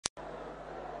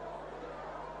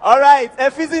All right,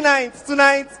 Effizy Nite.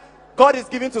 Tonight, God is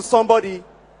giving to somebody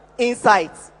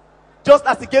insight. Just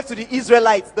as he gave to the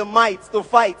Israelites the might to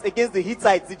fight against the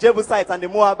Hittites, the Jebusites, and the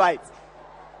Moabites.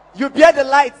 You bear the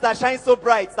light that shines so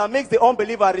bright that makes the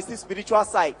unbeliever receive spiritual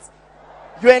sight.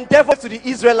 You endeavor to the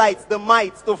Israelites the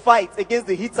might to fight against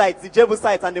the Hittites, the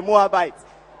Jebusites, and the Moabites.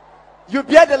 You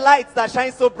bear the light that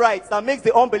shines so bright that makes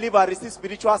the unbeliever receive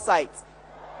spiritual sight.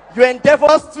 You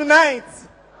endeavor tonight,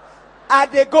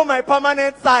 and they go my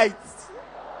permanent sight.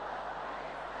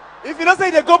 If you don't say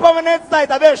they go permanent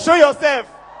sight, I better show yourself.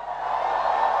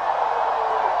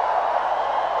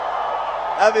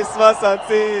 Have a small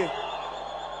something.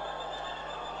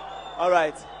 All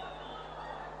right.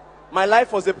 My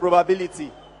life was a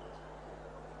probability.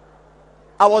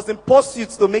 I was in pursuit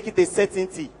to make it a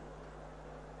certainty.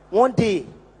 One day,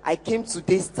 I came to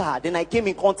Daystar. Then I came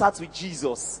in contact with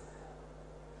Jesus.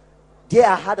 There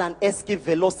I had an escape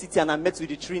velocity and I met with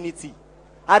the Trinity.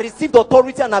 I received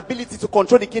authority and ability to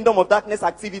control the kingdom of darkness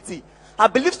activity. I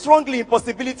believe strongly in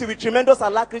possibility with tremendous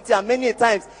alacrity and many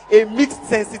times a mixed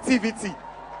sensitivity.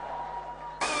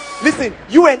 Listen,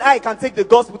 you and I can take the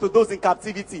gospel to those in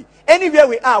captivity. Anywhere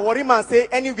we are, what man say,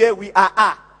 anywhere we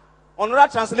are.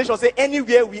 Another translation say,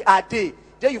 anywhere we are there.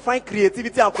 There you find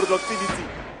creativity and productivity.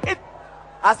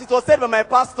 As it was said by my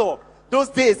pastor, those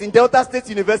days in Delta State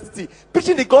University,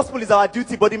 preaching the gospel is our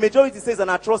duty, but the majority says an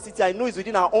atrocity. I know it's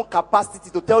within our own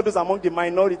capacity to tell those among the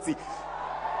minority.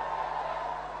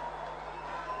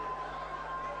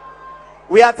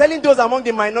 We are telling those among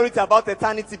the minority about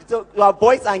eternity. You are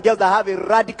boys and girls that have a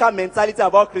radical mentality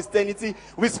about Christianity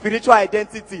with spiritual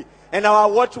identity. And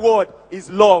our watchword is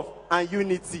love and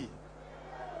unity.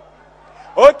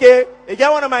 Okay,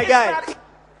 again, one of my guys.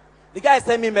 The guy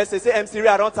sent me a message, say, MC,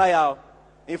 I don't tire.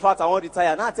 In fact, I want to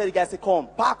retire. Now I tell the guy, say, come,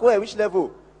 park where, which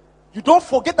level? You don't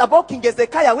forget about King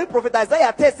Hezekiah. When Prophet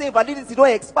Isaiah tells say validity don't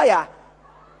expire.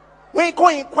 When you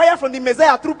can't inquire from the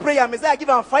Messiah through prayer, Messiah give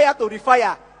him fire to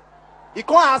refire. He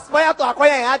can't aspire to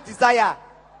acquire and have desire.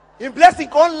 In blessing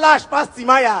can't lash past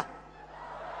Timaya.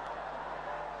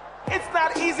 It's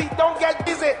not easy, don't get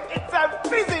busy. It's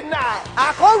Effizy Nite.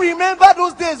 I can't remember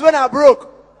those days when I broke.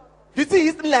 You see,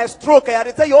 it's like stroke. I had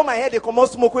to tell you, all my head, they come out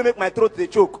smoke, will make my throat they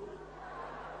choke.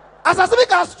 As I speak,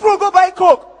 I stroke, go buy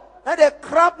coke. And they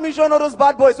crap me, showing all those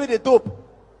bad boys with the dope.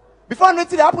 Before I know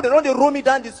it happen, they don't they roll me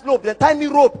down the slope, they tie me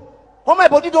rope. All my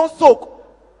body don't soak.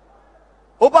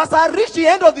 Oh, but as I reach the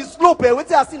end of the slope, wait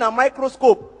till I see a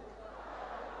microscope.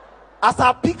 As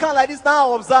I pick on like this,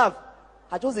 now I observe.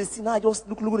 I just see now, I just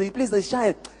look at the place that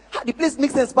shine. The place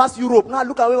makes sense past Europe. Now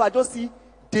look away, I just see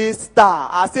Daystar.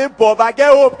 I say, Bob, I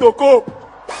get hope to cope.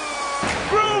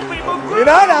 You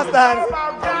don't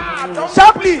understand?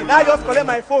 Sharply, now I just collect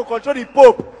my phone, control the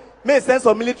Pope. Make sense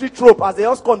of military trope. As they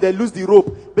just come, they lose the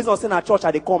rope. Based on saying at church,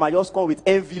 they come, I just come with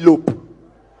envelope.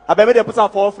 I bet they put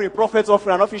out for offering, prophet's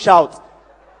offering, and office shout.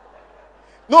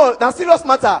 No, that's serious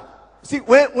matter. See,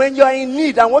 when you are in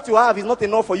need and what you have is not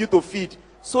enough for you to feed,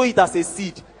 sow it as a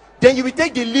seed. Then you will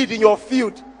take the lead in your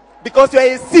field. Because you are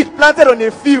a seed planted on a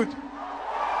field.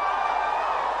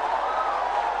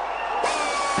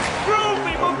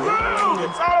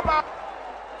 It's all about.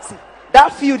 See,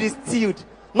 that field is tilled,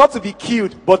 not to be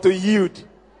killed, but to yield.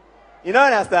 You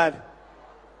don't understand?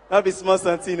 That'll be small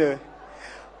Santino.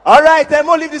 All right, then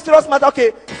we'll leave this serious matter.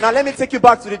 Okay, now let me take you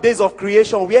back to the days of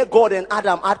creation where God and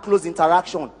Adam had close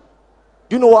interaction.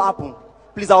 Do you know what happened?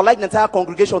 Please, I would like the entire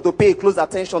congregation to pay close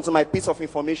attention to my piece of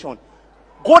information.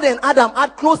 God and Adam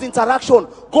had close interaction.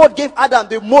 God gave Adam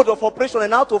the mode of operation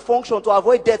and how to function to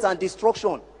avoid death and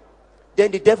destruction.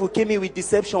 Then the devil came in with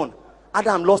deception.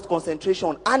 Adam lost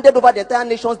concentration, handed over the entire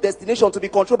nation's destination to be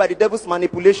controlled by the devil's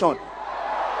manipulation.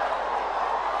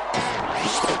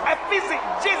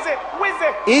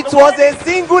 It was a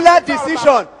singular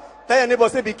decision. Tell your neighbor,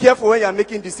 say, be careful when you are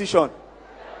making decision.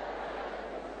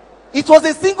 It was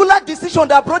a singular decision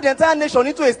that brought the entire nation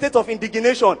into a state of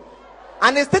indignation.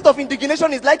 And a state of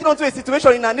indignation is likened unto a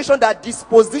situation in a nation that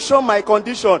disposition my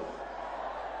condition.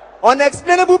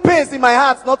 Unexplainable pains in my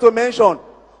heart, not to mention.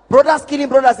 Brothers killing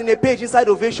brothers in a page inside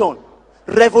ovation.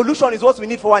 Revolution is what we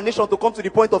need for our nation to come to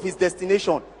the point of its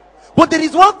destination. But there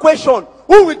is one question.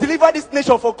 Who will deliver this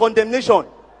nation for condemnation?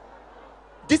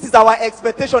 This is our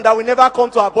expectation, that we never come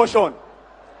to abortion.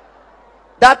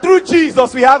 That through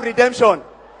Jesus we have redemption.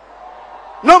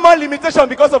 No more limitation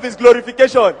because of his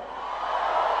glorification.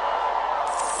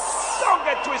 Don't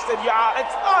get twisted, y'all.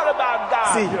 It's all about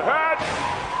God. See, you heard?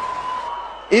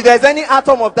 If there's any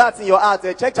atom of that in your heart,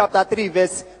 check chapter 3,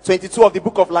 verse 22 of the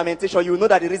book of Lamentation. You will know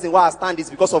that the reason why I stand is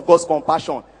because of God's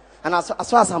compassion. And as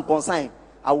far as I'm concerned,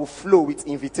 I will flow with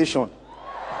invitation.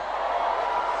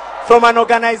 from an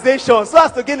organization so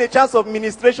as to gain a chance of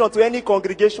ministration to any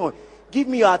congregation. Give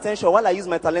me your attention while I use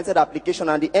my talented application,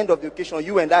 and at the end of the occasion,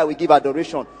 you and I will give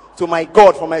adoration to my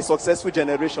God for my successful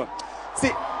generation. See,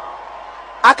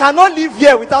 I cannot live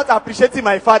here without appreciating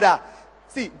my father.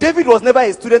 See, David was never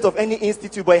a student of any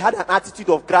institute, but he had an attitude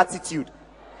of gratitude.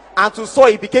 And to Saul,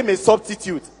 he became a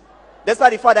substitute. That's why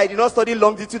the fact that he did not study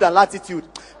longitude and latitude.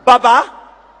 Baba,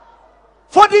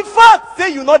 for the fact,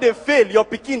 say you know they fail, your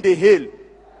pikin they hail.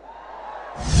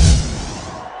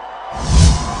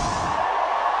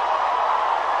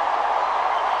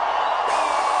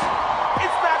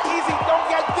 It's not easy. Don't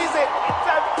get dizzy. It's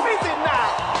Effizy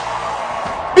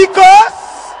Nite. Because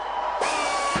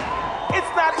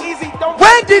It's not easy. Don't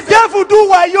when get the dizzy. devil do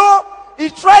wayo, he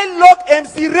try lock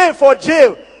MC Ray for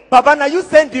jail. Baba, now you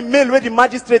send the mail where the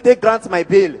magistrate take grant my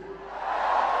bail.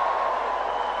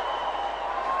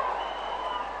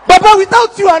 Baba,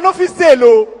 without you, I no fit sell.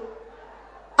 Oh,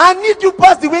 I need you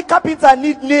pass the way carpenter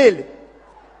need nail.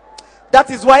 That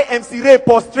is why MC Ray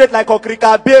prostrate like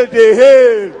Okrika bail dey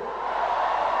hail.